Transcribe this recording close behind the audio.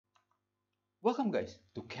Welcome guys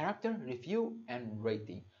to character review and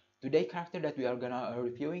rating. Today character that we are gonna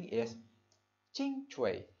reviewing is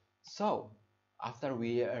QingQue. So after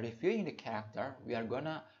we are reviewing the character, we are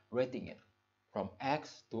gonna rating it from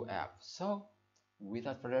X to F. So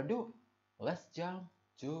without further ado, let's jump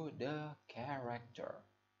to the character.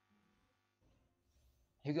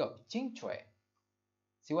 Here you go, QingQue.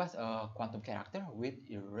 She was a quantum character with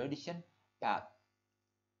erudition path,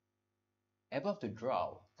 able to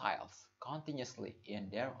draw tiles continuously in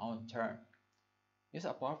their own turn. Use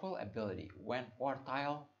a powerful ability when 4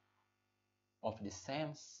 tiles of the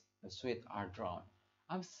same suite are drawn.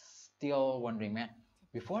 I'm still wondering, man.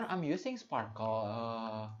 Before I'm using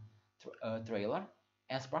Sparkle trailer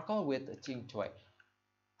and Sparkle with QingQue,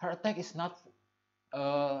 her attack is not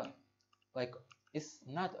uh like it's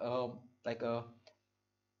not like a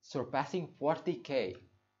surpassing 40k.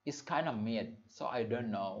 It's kind of mid, so I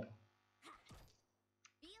don't know.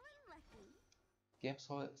 Game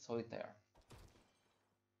solitaire.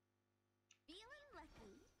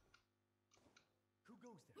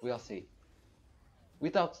 We'll see.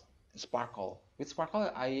 Without Sparkle, with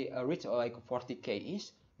Sparkle I reach like 40k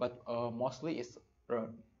ish, but mostly it's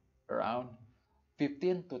around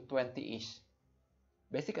 15 to 20 ish.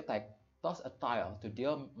 Basic attack: toss a tile to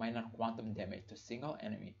deal minor quantum damage to single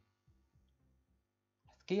enemy.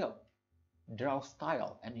 Skill: draw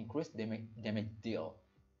tile and increase damage deal.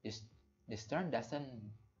 This turn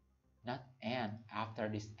doesn't not end after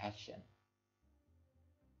this action.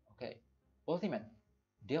 Okay. Ultimate: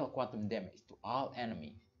 deal quantum damage to all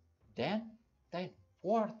enemy. Then take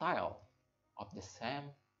 4 tiles of the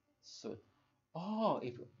same suit. Oh,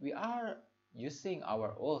 if we are using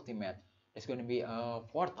our ultimate, it's going to be a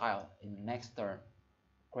 4 tile in the next turn.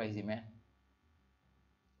 Crazy, man.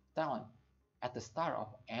 Talent: at the start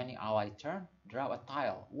of any ally turn, draw a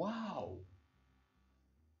tile. Wow!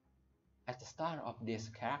 At the start of this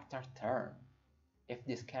character turn, if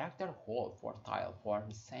this character holds 4 tiles for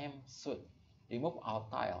the same suit, remove all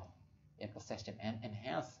tiles in possession and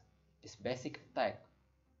enhance this basic attack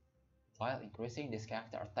while increasing this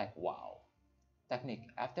character attack. Wow! Technique: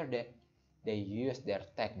 after they use their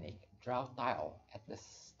technique, draw tile at the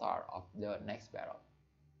start of the next battle.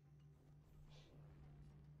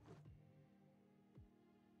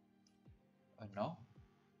 No?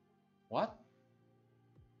 What?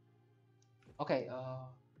 Okay, oh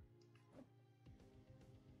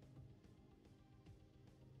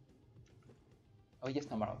yes,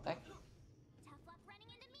 normal attack.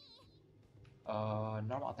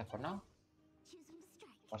 Normal attack for now.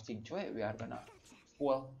 For QingQue, we are gonna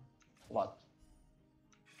full lot.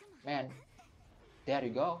 Man, there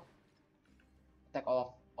you go. Attack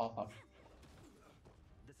all of them.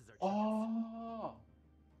 Oh,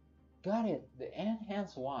 got it. The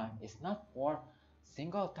enhanced one is not for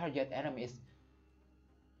single target enemies.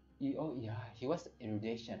 Oh yeah, he was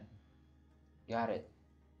erudition. Got it.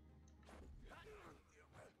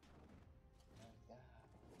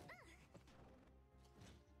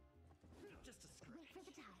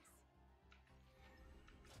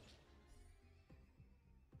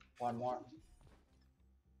 One more.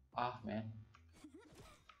 Ah man.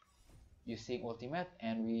 Using ultimate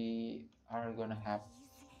and we are gonna have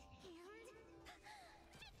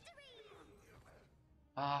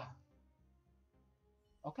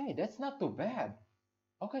okay, that's not too bad.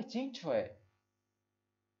 Okay, QingQue.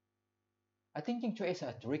 I think QingQue is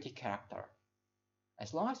a tricky character.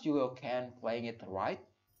 As long as you can playing it right.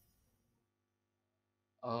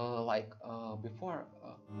 Before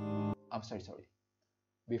I'm sorry.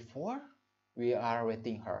 Before we are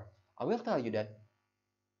rating her, I will tell you that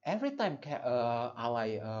every time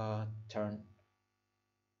ally turn,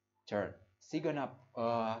 she gonna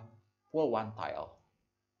pull 1 tile,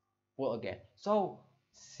 pull again. So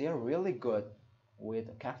she's really good with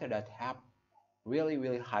a character that have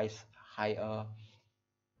really high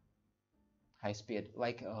speed.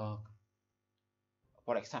 Like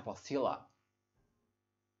for example, Scylla.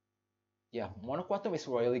 Yeah, Monoquantum is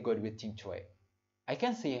really good with QingQue. I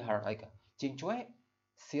can see her like QingQue,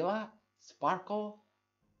 Scylla, Sparkle,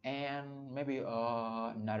 and maybe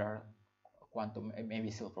another quantum,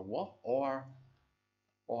 maybe Silver Wolf or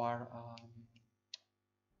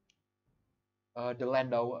the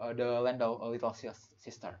Lando little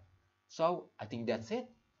sister. So I think that's it.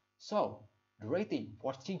 So the rating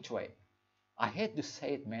for QingQue, I hate to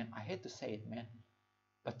say it, man.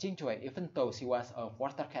 But QingQue, even though she was a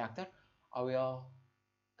 4-star character, I will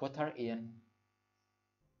put her in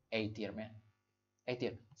A tier, man. A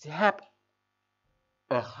tier. She have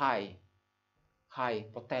a high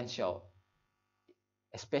potential,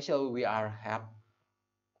 especially we are have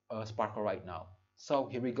a Sparkle right now. So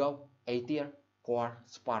here we go, A tier for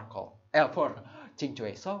Sparkle, for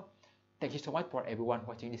QingQue. So thank you so much for everyone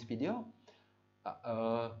watching this video.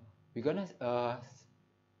 We're gonna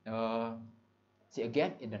uh, see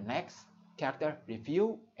again in the next character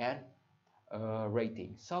review and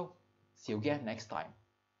rating. So see you again next time.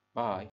 Bye.